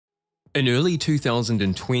In early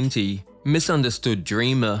 2020, misunderstood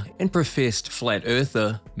dreamer and professed flat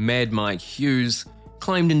earther Mad Mike Hughes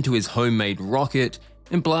climbed into his homemade rocket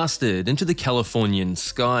and blasted into the Californian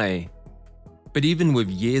sky. But even with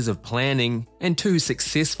years of planning and 2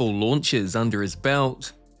 successful launches under his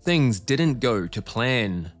belt, things didn't go to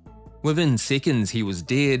plan. Within seconds he was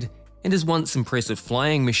dead, and his once impressive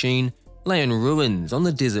flying machine lay in ruins on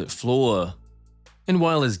the desert floor. And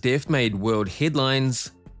while his death made world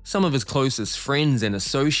headlines, some of his closest friends and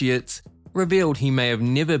associates revealed he may have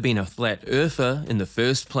never been a flat earther in the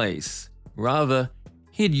first place. Rather,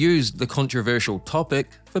 he had used the controversial topic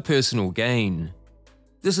for personal gain.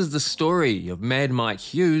 This is the story of Mad Mike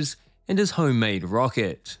Hughes and his homemade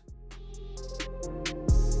rocket.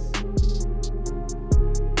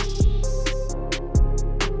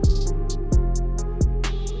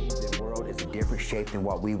 The world is a different shape than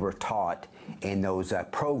what we were taught in those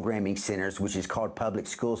programming centers, which is called public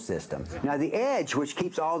school system. Now the edge, which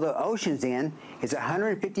keeps all the oceans in, is a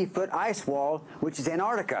 150-foot ice wall, which is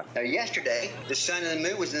Antarctica. Now yesterday, the sun and the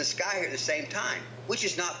moon was in the sky here at the same time, which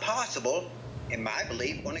is not possible, in my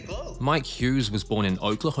belief, on a globe. Mike Hughes was born in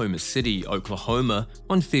Oklahoma City, Oklahoma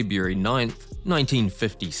on February 9,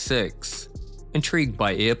 1956. Intrigued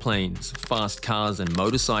by airplanes, fast cars and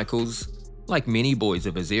motorcycles, like many boys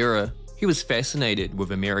of his era, he was fascinated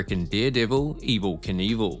with American daredevil Evel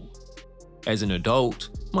Knievel. As an adult,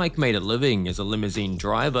 Mike made a living as a limousine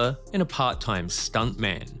driver and a part-time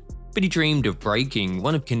stuntman, but he dreamed of breaking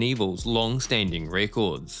one of Knievel's long-standing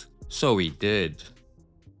records, so he did.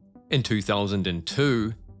 In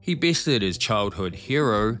 2002, he bested his childhood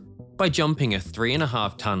hero by jumping a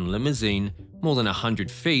 3.5-ton limousine more than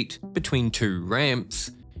 100 feet between 2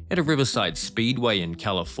 ramps at a Riverside Speedway in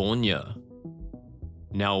California.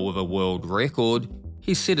 Now with a world record,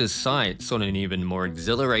 he set his sights on an even more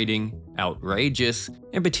exhilarating, outrageous,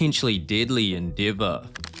 and potentially deadly endeavor: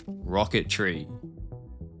 rocketry.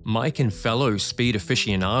 Mike and fellow speed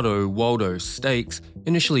aficionado Waldo Stakes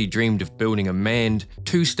initially dreamed of building a manned,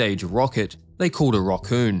 2-stage rocket they called a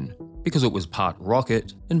rockoon, because it was part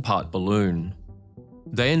rocket and part balloon.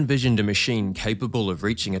 They envisioned a machine capable of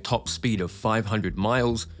reaching a top speed of 500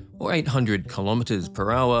 miles or 800 kilometers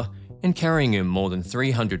per hour and carrying him more than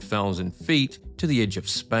 300,000 feet to the edge of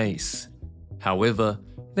space. However,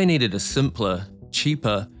 they needed a simpler,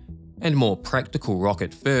 cheaper, and more practical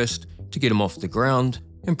rocket first to get him off the ground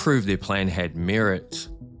and prove their plan had merit.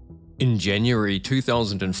 In January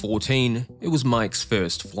 2014, it was Mike's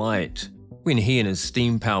first flight, when he and his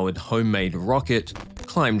steam-powered homemade rocket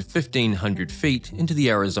climbed 1,500 feet into the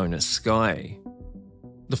Arizona sky.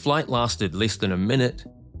 The flight lasted less than a minute,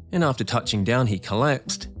 and after touching down he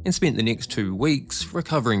collapsed and spent the next 2 weeks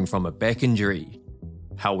recovering from a back injury.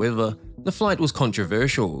 However, the flight was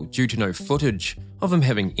controversial due to no footage of him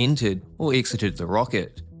having entered or exited the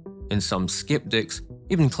rocket, and some skeptics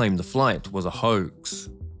even claimed the flight was a hoax.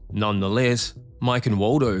 Nonetheless, Mike and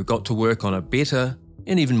Waldo got to work on a better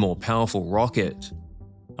and even more powerful rocket.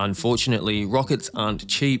 Unfortunately, rockets aren't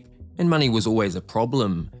cheap and money was always a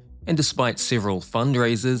problem, and despite several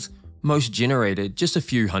fundraisers, most generated just a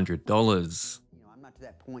few $100s. I'm not to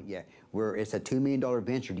that point yet where it's a $2 million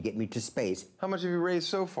venture to get me to space. How much have you raised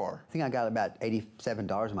so far? I think I got about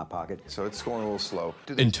 $87 in my pocket. So it's going a little slow.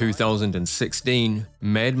 In 2016,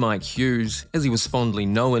 Mad Mike Hughes, as he was fondly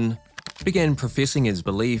known, began professing his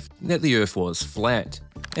belief that the Earth was flat,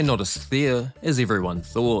 and not a sphere as everyone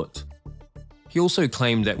thought. He also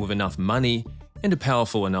claimed that with enough money and a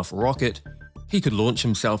powerful enough rocket, he could launch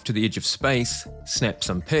himself to the edge of space, snap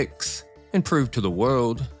some pics, and prove to the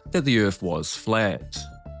world that the Earth was flat.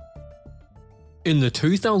 In the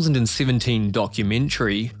 2017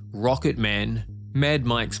 documentary, Rocket Man, Mad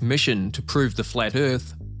Mike's Mission to Prove the Flat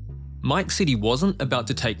Earth, Mike said he wasn't about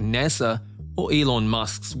to take NASA or Elon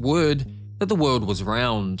Musk's word that the world was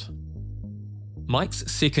round. Mike's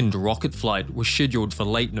second rocket flight was scheduled for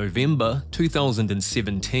late November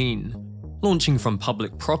 2017, launching from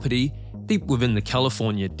public property deep within the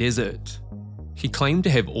California desert. He claimed to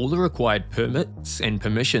have all the required permits and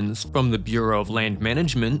permissions from the Bureau of Land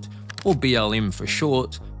Management, or BLM for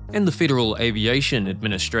short, and the Federal Aviation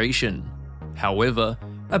Administration. However,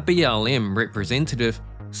 a BLM representative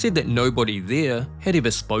said that nobody there had ever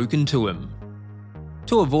spoken to him.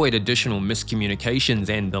 To avoid additional miscommunications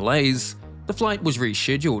and delays, the flight was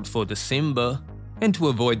rescheduled for December, and to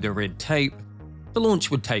avoid the red tape, the launch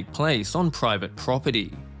would take place on private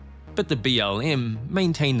property. But the BLM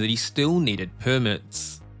maintained that he still needed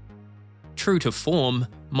permits. True to form,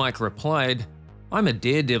 Mike replied, "I'm a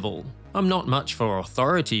daredevil. I'm not much for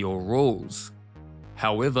authority or rules."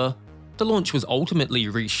 However, The launch was ultimately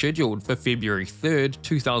rescheduled for February 3,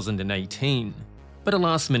 2018, but a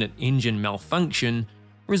last-minute engine malfunction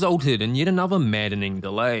resulted in yet another maddening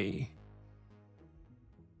delay.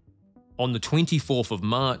 On the 24th of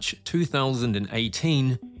March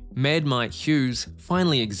 2018, Mad Mike Hughes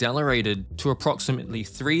finally accelerated to approximately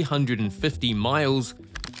 350 miles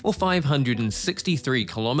or 563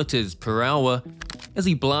 kilometers per hour as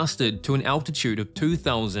he blasted to an altitude of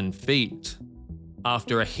 2,000 feet.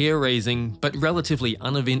 After a hair-raising but relatively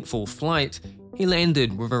uneventful flight, he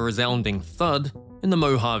landed with a resounding thud in the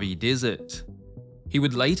Mojave Desert. He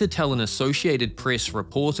would later tell an Associated Press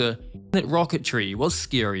reporter that rocketry was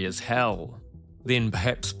scary as hell. Then,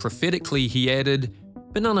 perhaps prophetically, he added,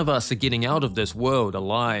 "But none of us are getting out of this world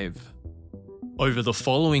alive." Over the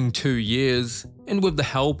following 2 years, and with the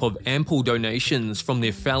help of ample donations from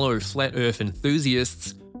their fellow flat earth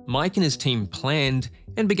enthusiasts, Mike and his team planned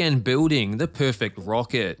and began building the perfect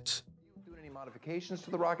rocket. Doing any modifications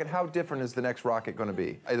to the rocket? How different is the next rocket going to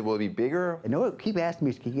be? Will it be bigger? No, keep asking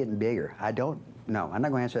me, keep getting bigger. I don't know. I'm not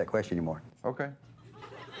going to answer that question anymore. Okay.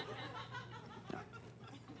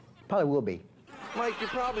 Probably will be. Mike, you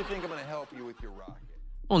probably think I'm going to help you with your rocket.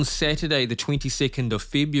 On Saturday, the 22nd of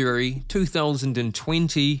February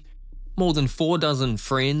 2020, more than 4 dozen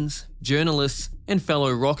friends, journalists, and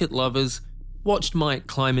fellow rocket lovers watched Mike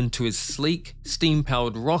climb into his sleek,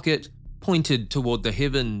 steam-powered rocket pointed toward the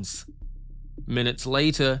heavens. Minutes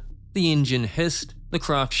later, the engine hissed, the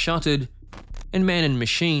craft shuttered, and man and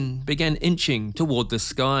machine began inching toward the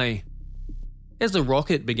sky. As the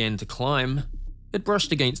rocket began to climb, it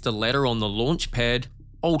brushed against a ladder on the launch pad,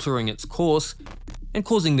 altering its course and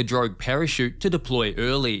causing the drogue parachute to deploy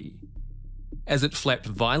early. As it flapped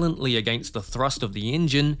violently against the thrust of the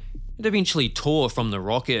engine, it eventually tore from the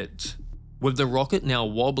rocket. With the rocket now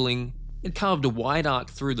wobbling, it carved a wide arc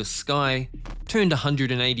through the sky, turned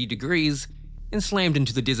 180 degrees, and slammed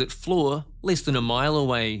into the desert floor less than a mile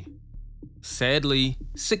away. Sadly,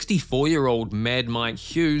 64-year-old Mad Mike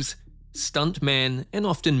Hughes, stuntman and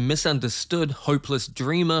often misunderstood hopeless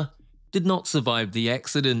dreamer, did not survive the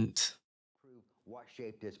accident. What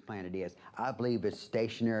shape this planet is. I believe it's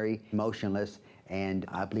stationary, motionless, and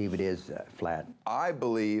I believe it is flat. I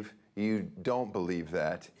believe you don't believe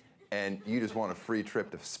that, and you just want a free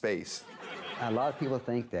trip to space. A lot of people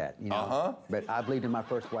think that, you know. But I believed in my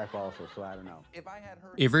first wife also, so I don't know. If I had her...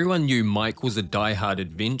 Everyone knew Mike was a die-hard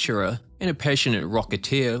adventurer and a passionate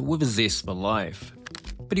rocketeer with a zest for life.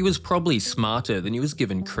 But he was probably smarter than he was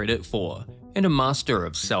given credit for, and a master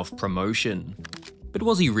of self-promotion. But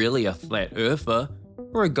was he really a flat earther,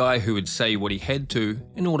 or a guy who would say what he had to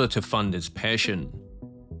in order to fund his passion?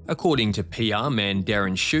 According to PR man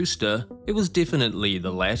Darren Schuster, it was definitely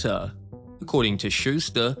the latter. According to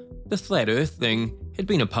Schuster, the flat earth thing had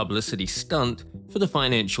been a publicity stunt for the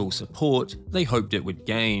financial support they hoped it would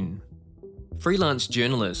gain. Freelance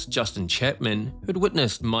journalist Justin Chapman, who had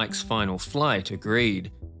witnessed Mike's final flight,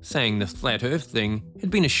 agreed, saying the flat earth thing had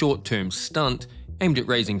been a short-term stunt aimed at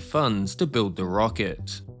raising funds to build the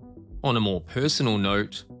rocket. On a more personal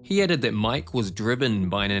note, he added that Mike was driven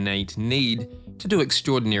by an innate need to do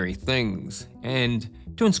extraordinary things and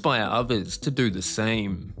to inspire others to do the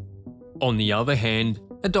same. On the other hand,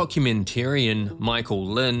 a documentarian, Michael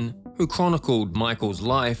Lynn, who chronicled Michael's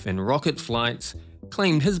life and rocket flights,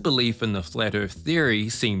 claimed his belief in the flat earth theory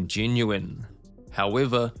seemed genuine.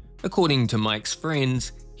 However, according to Mike's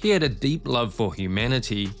friends, he had a deep love for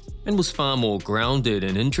humanity and was far more grounded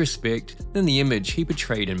in introspect than the image he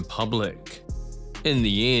portrayed in public. In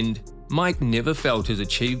the end, Mike never felt his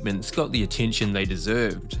achievements got the attention they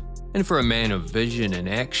deserved, and for a man of vision and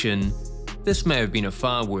action, this may have been a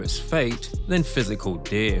far worse fate than physical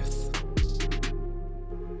death.